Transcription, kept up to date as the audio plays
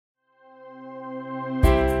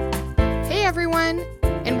everyone,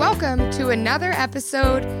 and welcome to another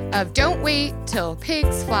episode of Don't Wait Till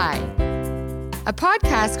Pigs Fly, a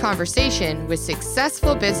podcast conversation with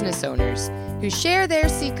successful business owners who share their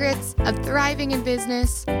secrets of thriving in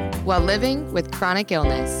business while living with chronic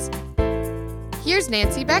illness. Here's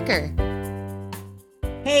Nancy Becker.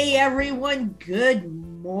 Hey everyone, good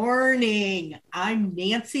morning. I'm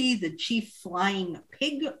Nancy, the Chief Flying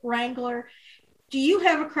Pig Wrangler. Do you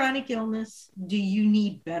have a chronic illness? Do you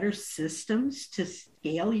need better systems to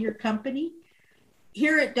scale your company?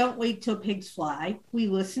 Here at Don't Wait Till Pigs Fly, we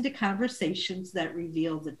listen to conversations that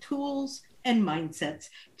reveal the tools and mindsets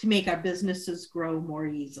to make our businesses grow more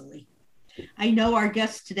easily. I know our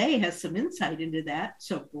guest today has some insight into that,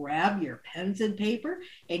 so grab your pens and paper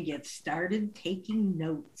and get started taking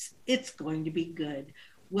notes. It's going to be good.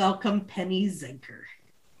 Welcome, Penny Zenker.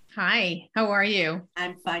 Hi, how are you?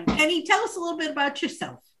 I'm fine. Penny, tell us a little bit about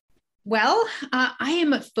yourself. Well, I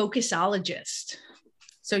am a focusologist.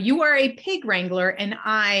 So you are a pig wrangler and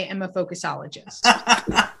I am a focusologist.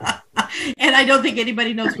 And I don't think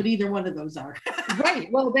anybody knows what either one of those are. Right.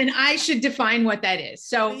 Well, then I should define what that is.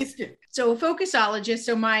 So a focusologist,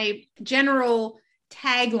 so my general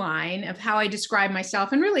tagline of how I describe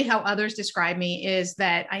myself and really how others describe me is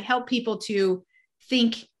that I help people to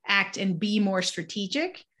think, act, and be more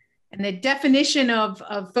strategic. And the definition of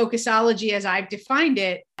focusology, as I've defined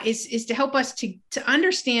it, is to help us to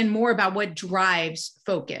understand more about what drives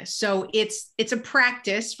focus. So it's a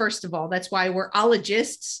practice, first of all. That's why we're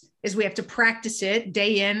ologists, is we have to practice it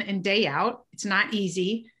day in and day out. It's not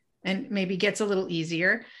easy and maybe gets a little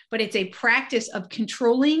easier, but it's a practice of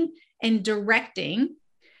controlling and directing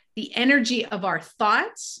the energy of our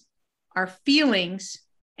thoughts, our feelings,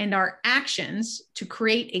 and our actions to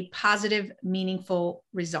create a positive, meaningful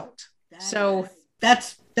result.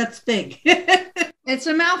 That's big. It's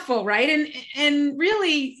a mouthful, right? And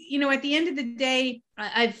really, at the end of the day,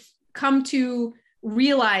 I've come to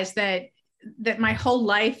realize that my whole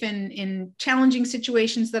life and in challenging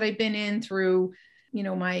situations that I've been in through,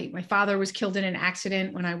 my father was killed in an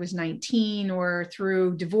accident when I was 19, or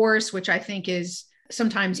through divorce, which I think is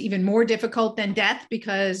sometimes even more difficult than death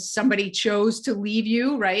because somebody chose to leave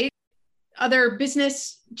you, right? Other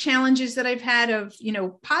business challenges that I've had of,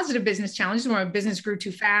 positive business challenges where my business grew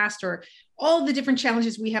too fast, or all the different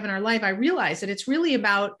challenges we have in our life, I realized that it's really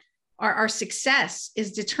about our success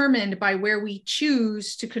is determined by where we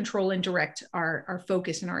choose to control and direct our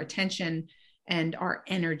focus and our attention and our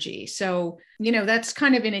energy. So, that's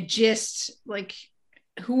kind of in a gist, like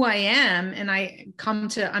who I am. And I come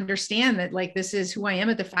to understand that this is who I am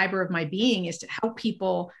at the fiber of my being, is to help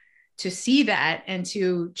people to see that and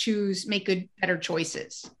to make good, better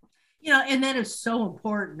choices. And that is so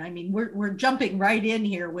important. I mean, we're jumping right in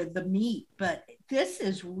here with the meat, but this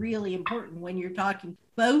is really important when you're talking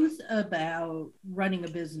both about running a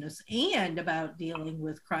business and about dealing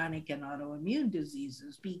with chronic and autoimmune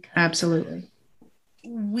diseases, because absolutely,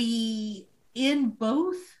 we, in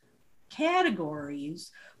both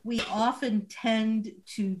categories, we often tend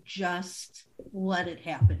to just let it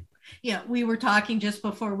happen. We were talking just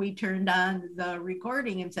before we turned on the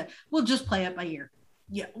recording and said, we'll just play it by ear.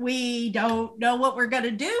 Yeah, we don't know what we're going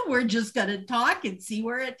to do. We're just going to talk and see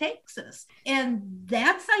where it takes us. And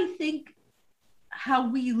that's, I think, how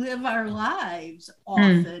we live our lives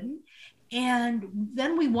often. And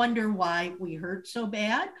then we wonder why we hurt so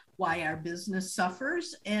bad, why our business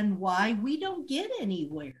suffers, and why we don't get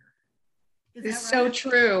anywhere. It's so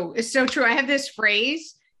true. It's so true. I have this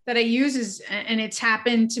phrase that I use and it's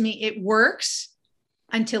happened to me. It works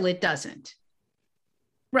until it doesn't.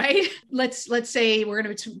 Right? Let's say we're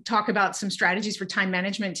going to talk about some strategies for time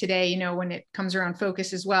management today, when it comes around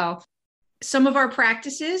focus as well. Some of our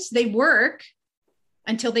practices, they work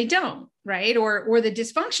until they don't, right? Or the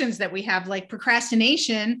dysfunctions that we have, like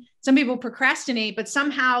procrastination. Some people procrastinate, but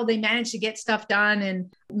somehow they manage to get stuff done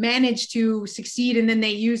and manage to succeed. And then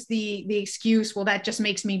they use the excuse, well, that just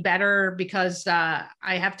makes me better because I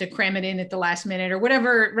have to cram it in at the last minute or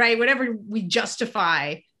whatever, right? Whatever we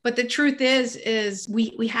justify. But the truth is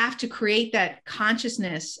we have to create that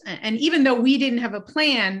consciousness. And even though we didn't have a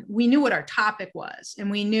plan, we knew what our topic was. And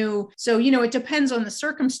we knew, so, it depends on the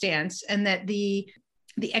circumstance, and that the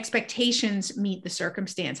expectations meet the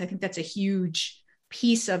circumstance. I think that's a huge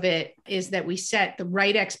piece of it, is that we set the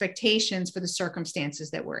right expectations for the circumstances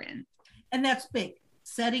that we're in. And that's big.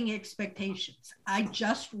 Setting expectations. I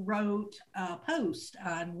just wrote a post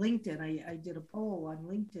on LinkedIn. I did a poll on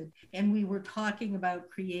LinkedIn, and we were talking about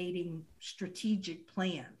creating strategic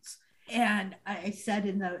plans. And I said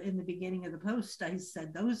in the beginning of the post, I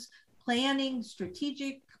said those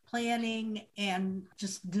strategic planning, and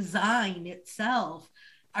just design itself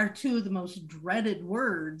are two of the most dreaded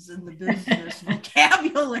words in the business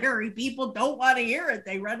vocabulary. People don't want to hear it.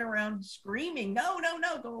 They run around screaming, no, no,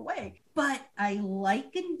 no, go away. But I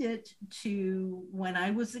likened it to when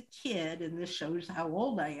I was a kid, and this shows how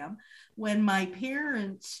old I am, when my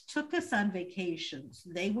parents took us on vacations.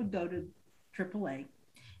 They would go to AAA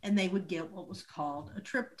and they would get what was called a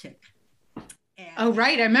triptych. Oh,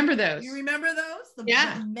 right. I remember those. You remember those? The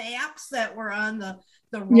maps that were on the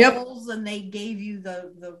rolls, and they gave you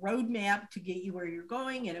the road map to get you where you're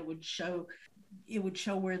going, and it would show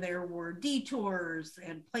where there were detours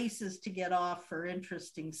and places to get off for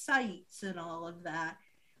interesting sites and all of that.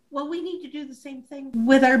 Well, we need to do the same thing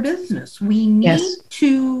with our business. We need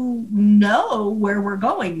to know where we're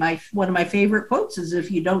going. One of my favorite quotes is, if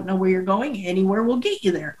you don't know where you're going, anywhere will get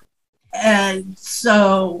you there. And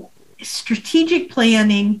so strategic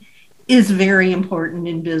planning is very important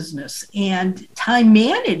in business, and time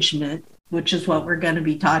management, which is what we're going to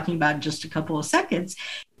be talking about in just a couple of seconds,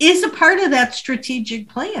 is a part of that strategic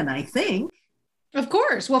plan, I think. Of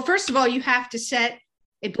course. Well, first of all, you have to set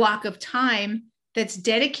a block of time that's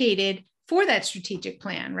dedicated for that strategic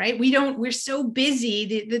plan, right? We're so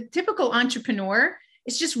busy. The typical entrepreneur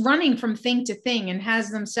is just running from thing to thing and has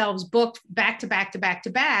themselves booked back to back to back to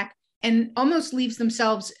back, and almost leaves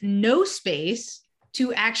themselves no space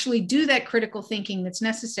to actually do that critical thinking that's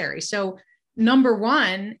necessary. So number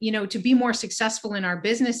one, to be more successful in our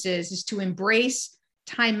businesses is to embrace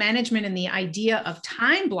time management and the idea of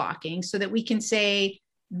time blocking, so that we can say,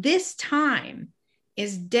 this time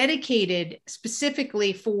is dedicated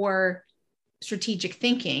specifically for strategic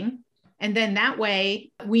thinking. And then that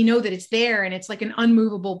way we know that it's there and it's like an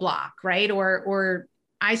unmovable block, right? Or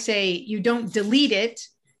I say, you don't delete it.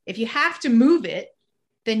 If you have to move it,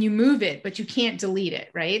 then you move it, but you can't delete it,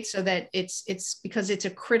 right? So that it's because it's a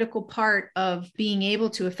critical part of being able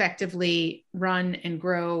to effectively run and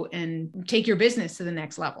grow and take your business to the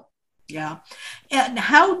next level. Yeah. And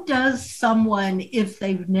how does someone, if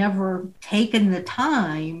they've never taken the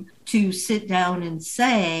time to sit down and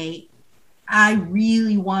say, I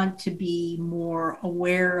really want to be more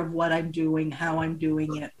aware of what I'm doing, how I'm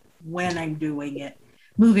doing it, when I'm doing it,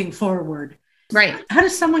 moving forward? Right. How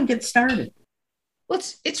does someone get started? Well,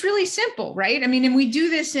 it's really simple, right? I mean, and we do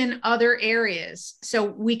this in other areas. So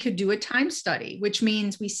we could do a time study, which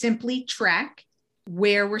means we simply track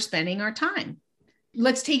where we're spending our time.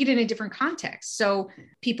 Let's take it in a different context. So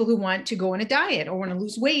people who want to go on a diet or want to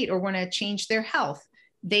lose weight or want to change their health,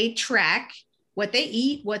 they track what they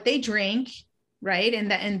eat, what they drink, right?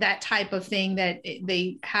 And that type of thing that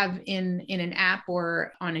they have in an app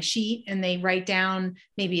or on a sheet, and they write down,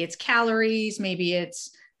 maybe it's calories, maybe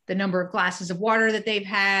it's the number of glasses of water that they've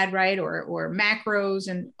had, right? Or macros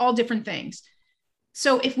and all different things.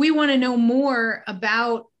 So if we want to know more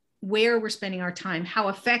about where we're spending our time, how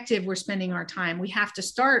effective we're spending our time, we have to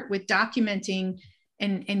start with documenting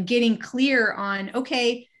and getting clear on,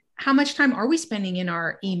 okay, how much time are we spending in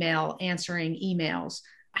our email, answering emails?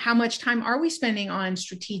 How much time are we spending on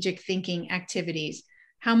strategic thinking activities?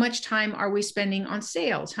 How much time are we spending on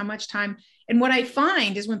sales? How much time? And what I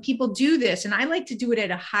find is when people do this, and I like to do it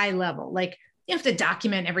at a high level, like you have to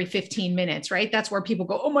document every 15 minutes, right? That's where people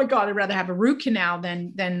go, oh my God, I'd rather have a root canal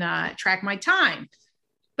than track my time.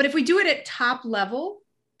 But if we do it at top level,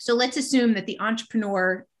 so let's assume that the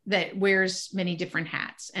entrepreneur that wears many different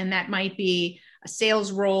hats, and that might be a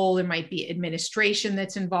sales role, there might be administration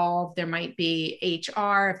that's involved, there might be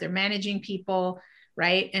HR if they're managing people,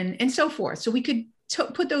 right? And so forth. So we could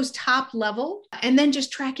put those top level and then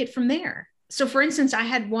just track it from there. So for instance, I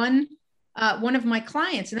had one of my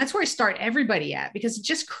clients, and that's where I start everybody at, because it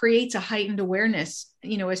just creates a heightened awareness,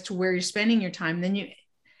 as to where you're spending your time. Then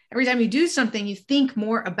every time you do something, you think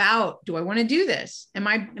more about, do I want to do this? Am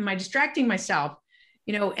I distracting myself?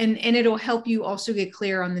 And it'll help you also get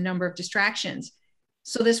clear on the number of distractions.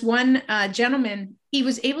 So this one gentleman, he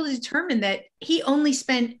was able to determine that he only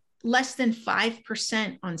spent less than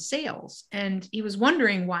 5% on sales. And he was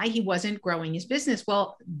wondering why he wasn't growing his business.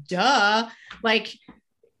 Well, like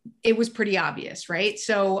it was pretty obvious, right?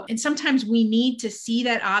 So, and sometimes we need to see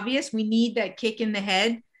that obvious. We need that kick in the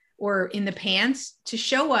head or in the pants to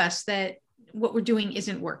show us that what we're doing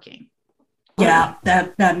isn't working. Yeah,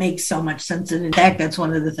 that makes so much sense. And in fact, that's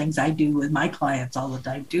one of the things I do with my clients all the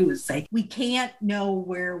time too, is say, we can't know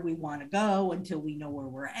where we want to go until we know where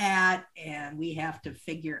we're at. And we have to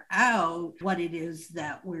figure out what it is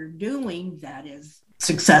that we're doing that is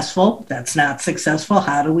successful, that's not successful.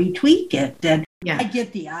 How do we tweak it? And yeah. I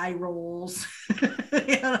get the eye rolls.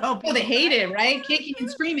 Well, they hate it, right? Kicking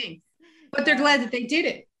and screaming, but they're glad that they did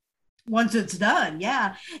it. Once it's done.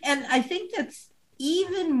 Yeah. And I think that's,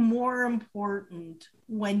 even more important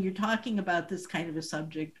when you're talking about this kind of a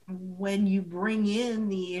subject, when you bring in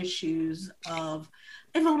the issues of,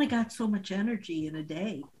 I've only got so much energy in a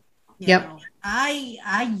day. You know,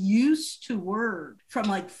 I used to work from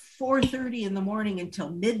like 4:30 in the morning until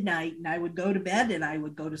midnight, and I would go to bed and I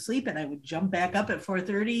would go to sleep and I would jump back up at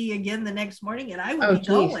 4:30 again the next morning and I would be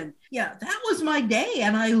going. Yeah, that was my day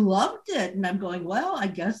and I loved it. And I'm going, well, I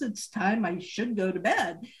guess it's time I should go to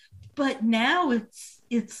bed. But now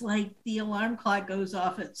it's like the alarm clock goes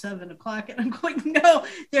off at 7:00 and I'm going, no,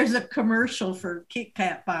 there's a commercial for Kit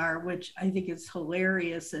Kat bar, which I think is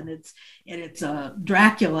hilarious. And it's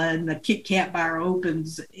Dracula, and the Kit Kat bar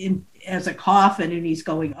opens as a coffin and he's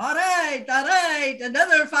going, all right,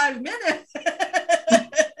 another 5 minutes.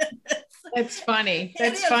 That's funny.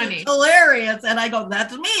 That's funny. It's hilarious. And I go,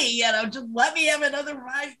 that's me, just let me have another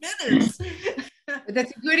 5 minutes.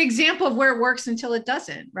 That's a good example of where it works until it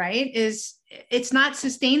doesn't, right? It's not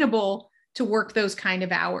sustainable to work those kind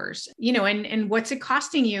of hours, and what's it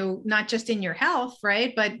costing you, not just in your health,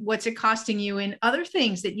 right? But what's it costing you in other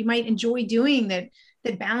things that you might enjoy doing that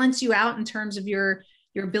balance you out in terms of your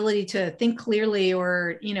ability to think clearly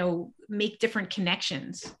or, make different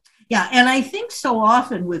connections. Yeah. And I think so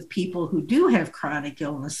often with people who do have chronic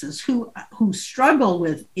illnesses, who struggle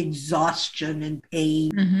with exhaustion and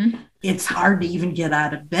pain, it's hard to even get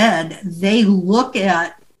out of bed. They look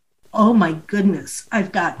at, oh my goodness,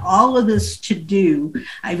 I've got all of this to do.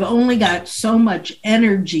 I've only got so much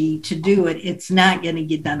energy to do it. It's not going to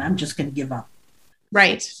get done. I'm just going to give up.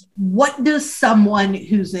 Right. What does someone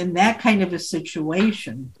who's in that kind of a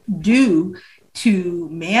situation do to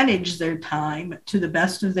manage their time to the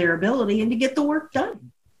best of their ability and to get the work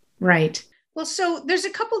done? Right. Well, so there's a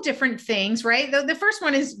couple different things, right? The first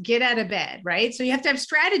one is get out of bed, right? So you have to have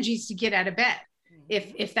strategies to get out of bed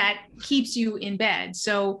if that keeps you in bed.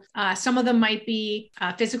 So some of them might be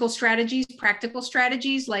physical strategies, practical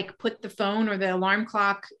strategies, like put the phone or the alarm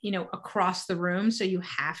clock, across the room. So you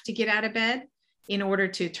have to get out of bed in order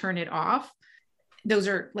to turn it off. Those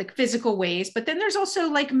are like physical ways, but then there's also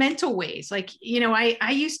like mental ways. Like,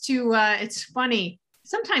 I used to, it's funny,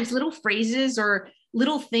 sometimes little phrases or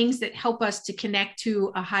little things that help us to connect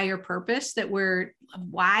to a higher purpose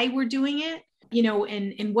why we're doing it,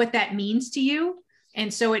 and what that means to you.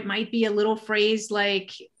 And so it might be a little phrase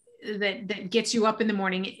like that gets you up in the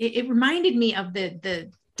morning. It reminded me of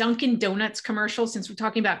the Dunkin' Donuts commercial, since we're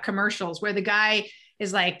talking about commercials, where the guy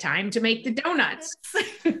is like, time to make the donuts.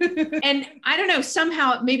 And I don't know,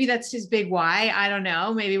 somehow, maybe that's his big why. I don't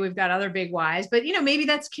know. Maybe we've got other big whys, but maybe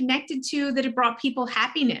that's connected to that. It brought people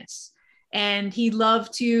happiness and he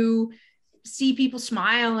loved to see people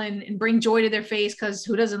smile and bring joy to their face. Cause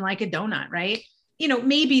who doesn't like a donut, right?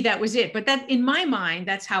 Maybe that was it, but that in my mind,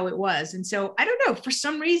 that's how it was. And so I don't know, for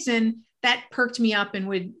some reason that perked me up and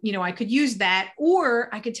would, I could use that, or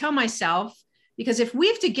I could tell myself, because if we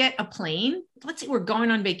have to get a plane, let's say we're going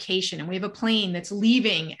on vacation and we have a plane that's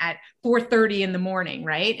leaving at 4:30 in the morning,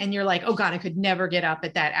 right? And you're like, oh God, I could never get up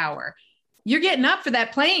at that hour. You're getting up for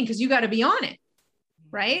that plane because you got to be on it,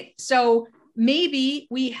 right? So maybe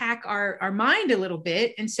we hack our mind a little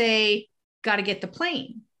bit and say, got to get the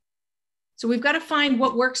plane. So we've got to find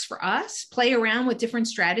what works for us, play around with different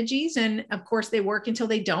strategies. And of course they work until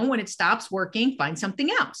they don't. When it stops working, find something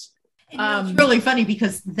else. It's really funny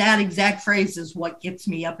because that exact phrase is what gets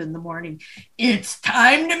me up in the morning. It's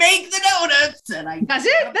time to make the donuts, and I that's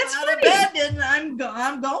it. That's out of bed and I'm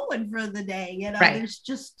going for the day. Right. There's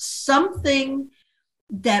just something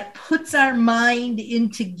that puts our mind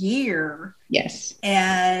into gear. Yes.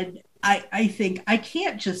 And I think I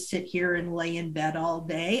can't just sit here and lay in bed all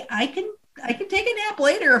day. I can take a nap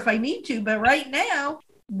later if I need to, but right now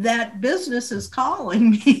that business is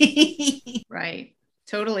calling me. Right.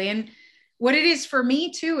 Totally. And what it is for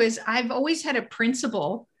me too, is I've always had a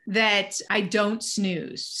principle that I don't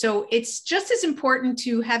snooze. So it's just as important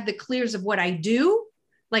to have the clears of what I do,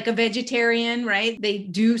 like a vegetarian, right? They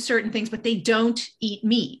do certain things, but they don't eat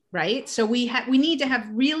meat, right? So we need to have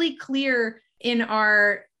really clear in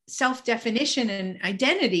our self-definition and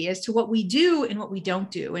identity as to what we do and what we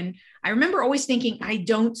don't do. And I remember always thinking, I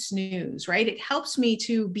don't snooze, right? It helps me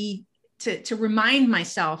to remind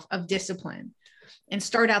myself of discipline and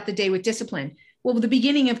start out the day with discipline. Well, at the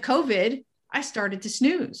beginning of COVID, I started to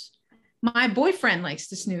snooze. My boyfriend likes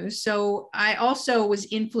to snooze. So I also was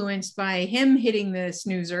influenced by him hitting the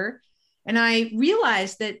snoozer. And I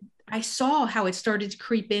realized that I saw how it started to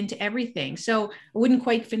creep into everything. So I wouldn't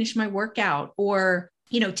quite finish my workout, or,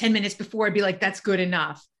 10 minutes before I'd be like, that's good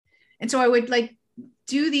enough. And so I would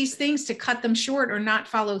do these things to cut them short or not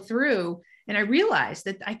follow through. And I realized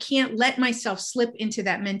that I can't let myself slip into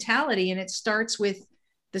that mentality. And it starts with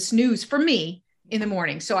the snooze for me in the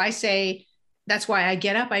morning. So I say, that's why I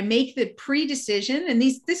get up. I make the pre-decision, and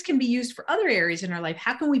this can be used for other areas in our life.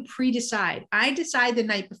 How can we pre-decide? I decide the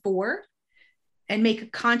night before and make a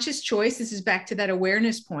conscious choice. This is back to that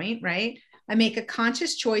awareness point, right? I make a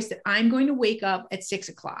conscious choice that I'm going to wake up at 6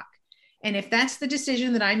 o'clock. And if that's the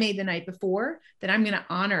decision that I made the night before, then I'm going to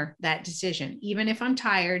honor that decision. Even if I'm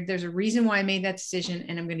tired, there's a reason why I made that decision,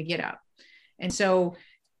 and I'm going to get up. And so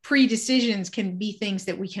pre-decisions can be things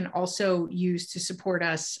that we can also use to support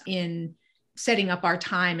us in setting up our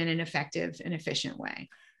time in an effective and efficient way.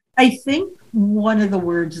 I think one of the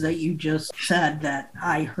words that you just said that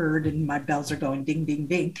I heard, and my bells are going ding, ding,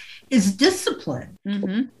 ding, is discipline.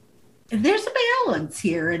 Mm-hmm. There's a balance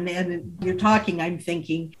here. And you're talking, I'm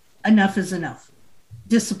thinking, enough is enough.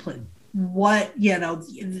 Discipline.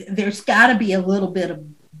 There's got to be a little bit of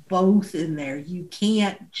both in there. You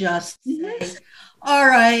can't just say, all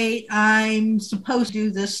right, I'm supposed to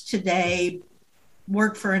do this today,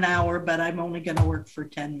 work for an hour, but I'm only going to work for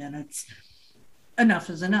 10 minutes.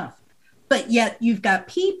 Enough is enough. But yet you've got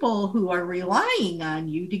people who are relying on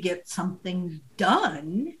you to get something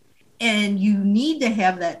done, and you need to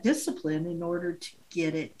have that discipline in order to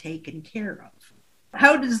get it taken care of.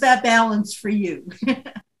 How does that balance for you?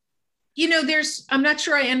 I'm not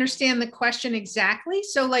sure I understand the question exactly.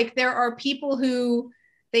 So like there are people who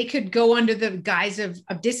they could go under the guise of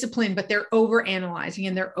discipline, but they're overanalyzing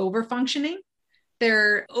and they're overfunctioning.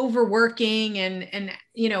 They're overworking and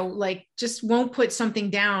like just won't put something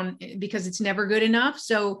down because it's never good enough.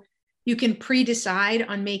 So you can pre-decide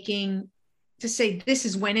on to say, this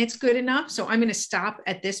is when it's good enough. So I'm going to stop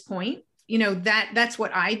at this point. That's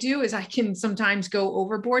what I do, is I can sometimes go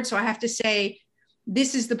overboard. So I have to say,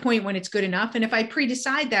 this is the point when it's good enough. And if I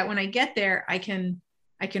pre-decide that, when I get there, I can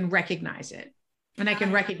recognize it. And I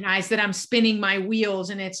can recognize that I'm spinning my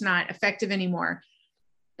wheels and it's not effective anymore.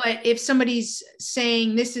 But if somebody's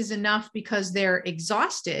saying this is enough because they're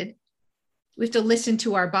exhausted, we have to listen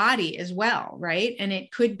to our body as well, right? And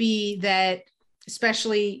it could be that,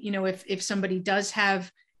 especially, if somebody does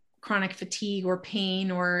have chronic fatigue or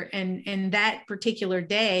pain, and that particular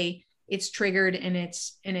day it's triggered and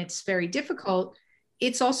it's very difficult,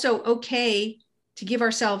 it's also okay to give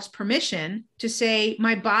ourselves permission to say,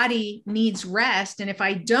 my body needs rest. And if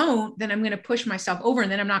I don't, then I'm going to push myself over,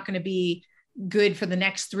 and then I'm not going to be good for the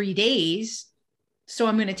next 3 days. So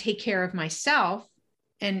I'm going to take care of myself,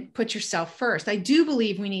 and put yourself first. I do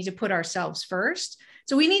believe we need to put ourselves first.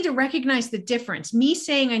 So we need to recognize the difference. Me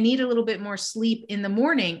saying I need a little bit more sleep in the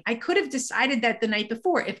morning, I could have decided that the night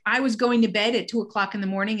before. If I was going to bed at 2 o'clock in the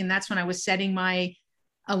morning and that's when I was setting my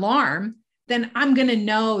alarm, then I'm going to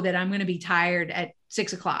know that I'm going to be tired at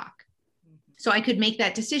 6 o'clock. So I could make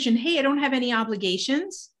that decision. Hey, I don't have any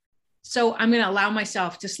obligations, so I'm going to allow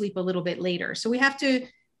myself to sleep a little bit later. So we have to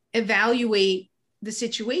evaluate the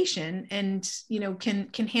situation and,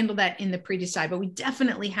 can handle that in the pre-decide, but we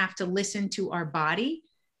definitely have to listen to our body.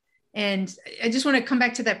 And I just want to come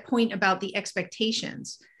back to that point about the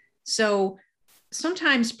expectations. So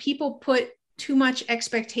sometimes people put too much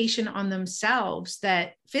expectation on themselves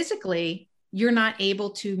that physically you're not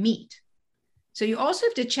able to meet. So you also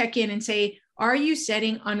have to check in and say, are you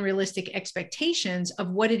setting unrealistic expectations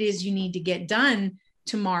of what it is you need to get done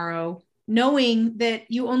tomorrow, knowing that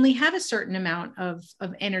you only have a certain amount of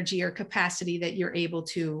energy or capacity that you're able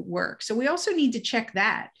to work? So we also need to check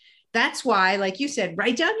that. That's why, like you said,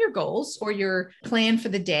 write down your goals or your plan for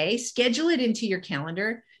the day, schedule it into your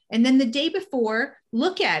calendar. And then the day before,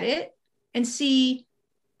 look at it and see,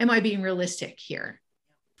 am I being realistic here?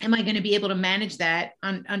 Am I going to be able to manage that,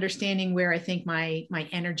 on understanding where I think my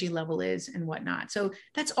energy level is and whatnot? So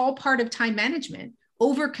that's all part of time management.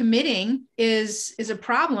 Overcommitting is a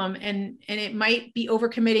problem, and it might be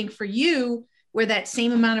overcommitting for you where that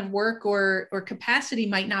same amount of work or capacity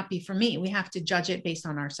might not be for me. We have to judge it based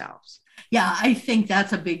on ourselves. Yeah, I think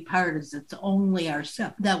that's a big part, is it's only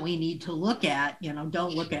ourselves that we need to look at.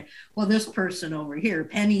 Don't look at, well, this person over here,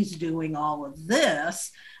 Penny's doing all of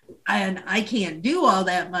this and I can't do all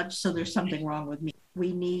that much, so there's something wrong with me.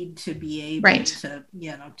 We need to be able to,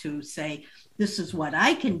 to say, this is what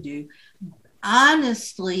I can do.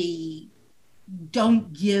 Honestly,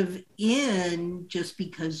 don't give in just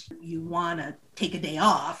because you want to take a day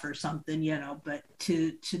off or something, but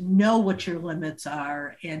to know what your limits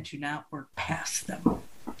are and to not work past them.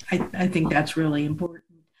 I think that's really important.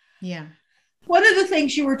 Yeah. One of the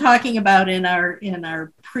things you were talking about in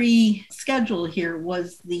our pre-schedule here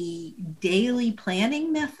was the daily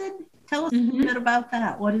planning method. Tell us a bit about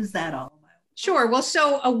that. What is that all about? Sure. Well,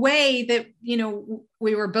 so a way that,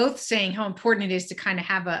 we were both saying how important it is to kind of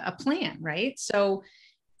have a plan, right? So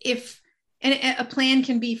and a plan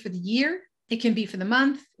can be for the year, it can be for the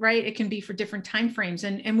month, right? It can be for different timeframes.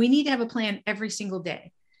 And we need to have a plan every single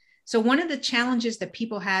day. So one of the challenges that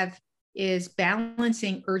people have is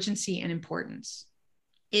balancing urgency and importance,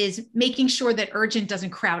 is making sure that urgent doesn't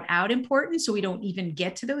crowd out important, so we don't even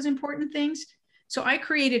get to those important things. So I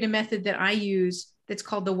created a method that I use that's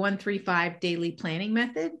called the 1-3-5 daily planning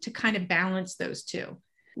method to kind of balance those two.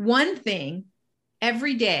 One thing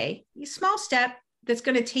every day, a small step that's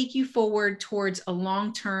going to take you forward towards a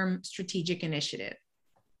long-term strategic initiative.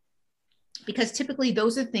 Because typically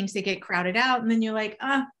those are things that get crowded out. And then you're like,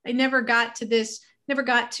 I never got to this, never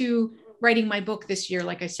got to writing my book this year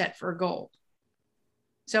like I set for a goal.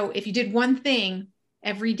 So if you did one thing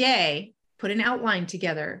every day, put an outline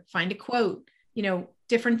together, find a quote,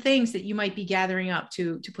 different things that you might be gathering up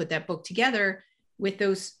to put that book together. With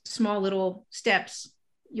those small little steps,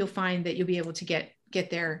 you'll find that you'll be able to get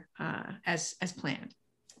there as planned.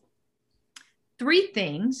 3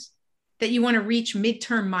 things that you want to reach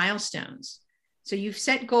midterm milestones. So you've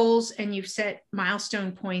set goals and you've set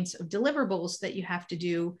milestone points of deliverables that you have to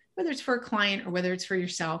do, whether it's for a client or whether it's for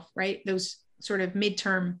yourself, right? Those sort of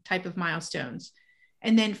midterm type of milestones.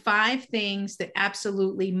 And then 5 things that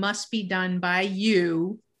absolutely must be done by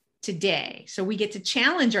you today. So we get to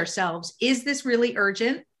challenge ourselves. Is this really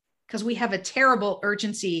urgent? Because we have a terrible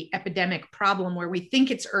urgency epidemic problem where we think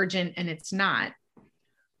it's urgent and it's not.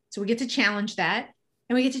 So we get to challenge that.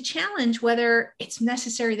 And we get to challenge whether it's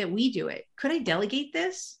necessary that we do it. Could I delegate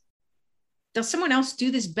this? Does someone else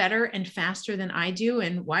do this better and faster than I do?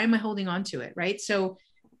 And why am I holding on to it, right? So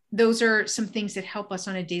those are some things that help us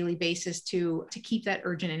on a daily basis to keep that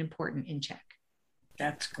urgent and important in check.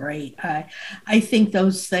 That's great. I think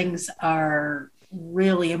those things are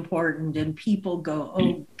really important, and people go,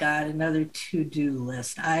 oh God, another to-do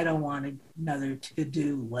list. I don't want another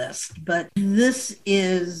to-do list. But this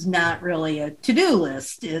is not really a to-do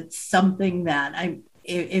list. It's something that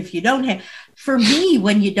if you don't have, for me,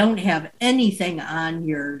 when you don't have anything on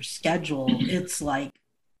your schedule, it's like,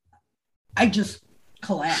 I just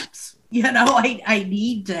collapse. I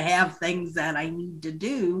need to have things that I need to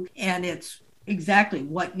do. And it's exactly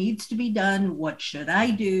what needs to be done. What should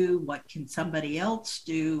I do? What can somebody else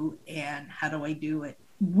do? And how do I do it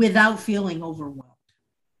without feeling overwhelmed?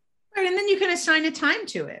 Right. And then you can assign a time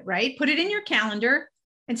to it, right? Put it in your calendar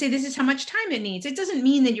and say, this is how much time it needs. It doesn't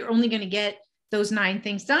mean that you're only going to get those 9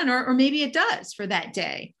 things done, or maybe it does for that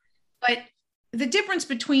day. But the difference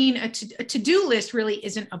between a to-do list really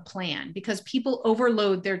isn't a plan, because people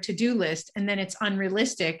overload their to-do list and then it's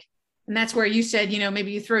unrealistic. And that's where you said,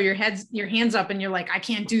 maybe you throw your hands up and you're like, I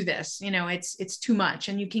can't do this. It's too much,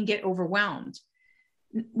 and you can get overwhelmed.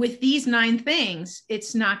 With these 9 things,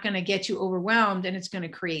 it's not going to get you overwhelmed, and it's going to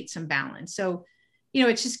create some balance. So,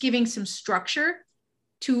 it's just giving some structure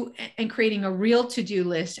and creating a real to-do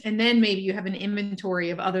list. And then maybe you have an inventory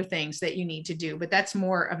of other things that you need to do, but that's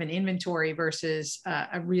more of an inventory versus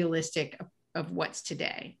a realistic of what's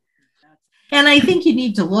today. And I think you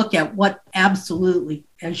need to look at what absolutely,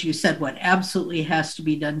 as you said, what absolutely has to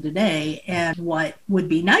be done today and what would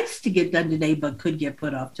be nice to get done today, but could get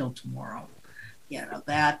put off till tomorrow.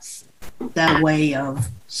 That's that way of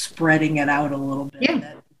spreading it out a little bit.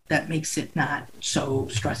 Yeah. That makes it not so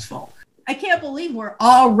stressful. I can't believe we're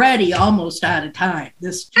already almost out of time.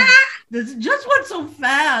 This just went so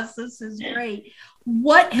fast. This is great.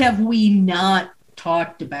 What have we not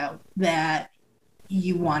talked about that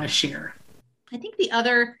you want to share? I think the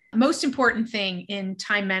other most important thing in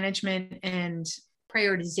time management and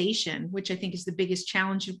prioritization, which I think is the biggest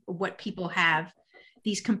challenge of what people have,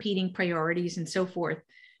 these competing priorities and so forth,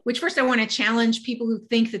 which first I want to challenge people who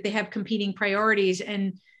think that they have competing priorities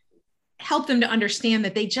and help them to understand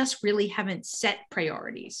that they just really haven't set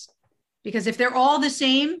priorities. Because if they're all the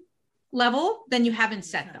same level, then you haven't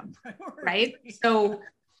set them, right? So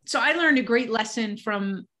I learned a great lesson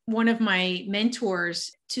from one of my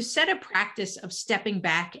mentors to set a practice of stepping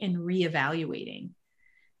back and reevaluating.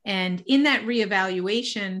 And in that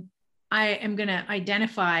reevaluation, I am going to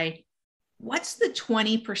identify what's the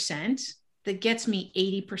 20% that gets me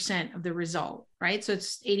 80% of the result, right? So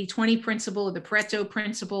it's 80-20 principle, the Pareto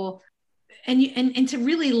principle, and to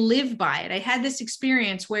really live by it. I had this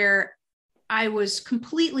experience where I was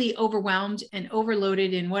completely overwhelmed and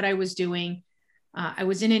overloaded in what I was doing. I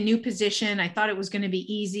was in a new position. I thought it was going to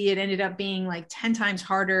be easy. It ended up being like 10 times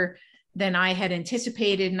harder than I had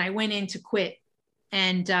anticipated. And I went in to quit.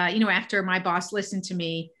 And, after my boss listened to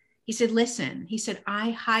me, he said, listen, he said,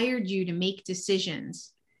 I hired you to make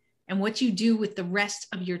decisions. and what you do with the rest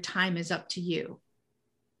of your time is up to you.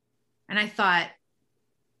 And I thought,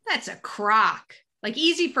 that's a crock. Like,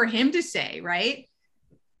 easy for him to say, right?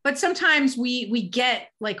 But sometimes we get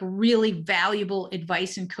like really valuable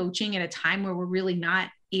advice and coaching at a time where we're really not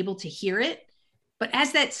able to hear it. But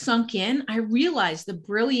as that sunk in, I realized the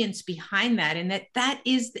brilliance behind that, and that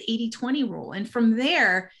is the 80-20 rule. And from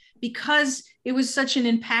there, because it was such an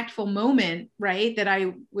impactful moment, right, that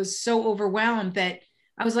I was so overwhelmed that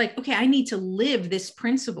I was like, okay, I need to live this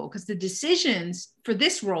principle, because the decisions for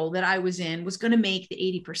this role that I was in was going to make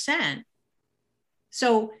the 80%.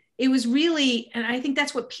 So it was really, and I think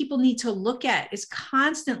that's what people need to look at, is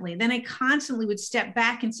constantly, then I constantly would step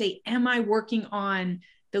back and say, am I working on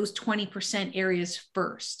those 20% areas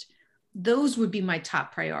first? Those would be my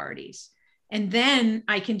top priorities. And then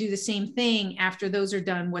I can do the same thing after those are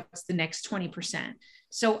done. What's the next 20%?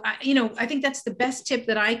 So, I think that's the best tip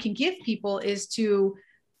that I can give people is to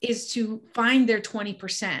find their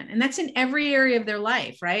 20%. And that's in every area of their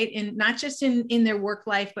life, right? And not just in their work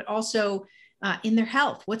life, but also in their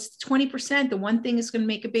health. What's the 20%? The one thing is going to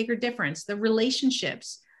make a bigger difference. The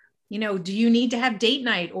relationships, do you need to have date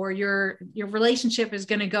night, or your relationship is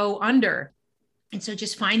going to go under? And so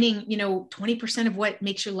just finding, 20% of what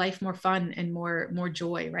makes your life more fun and more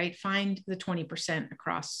joy, right? Find the 20%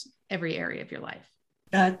 across every area of your life.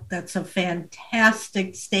 That's a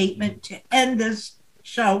fantastic statement to end this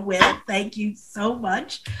show with. Thank you so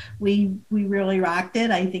much. We really rocked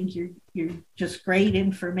it. I think you're just great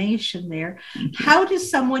information there. How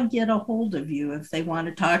does someone get a hold of you if they want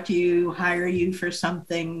to talk to you, hire you for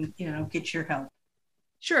something, get your help?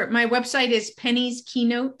 Sure. My website is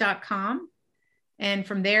pennieskeynote.com. And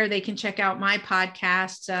from there, they can check out my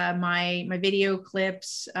podcasts, my video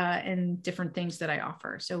clips, and different things that I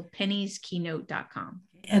offer. So pennieskeynote.com.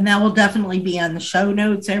 And that will definitely be on the show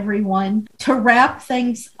notes, everyone. To wrap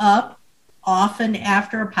things up, often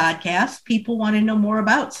after a podcast, people want to know more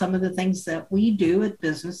about some of the things that we do at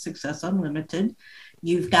Business Success Unlimited.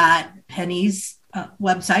 You've got Penny's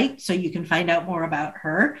website, so you can find out more about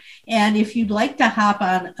her. And if you'd like to hop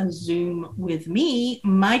on a Zoom with me,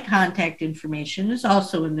 my contact information is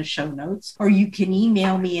also in the show notes, or you can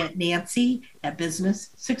email me at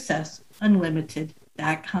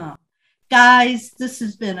nancy@businesssuccessunlimited.com. Guys, this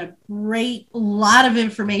has been a lot of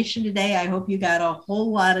information today. I hope you got a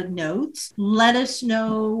whole lot of notes. Let us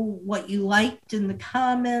know what you liked in the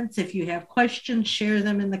comments. If you have questions, share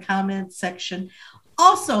them in the comments section.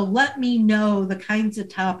 Also, let me know the kinds of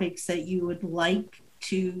topics that you would like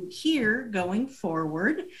to hear going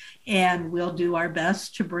forward, and we'll do our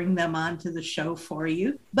best to bring them onto the show for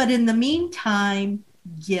you. But in the meantime,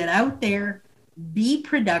 get out there, be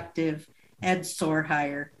productive, and soar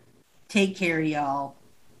higher. Take care, y'all.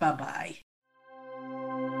 Bye-bye.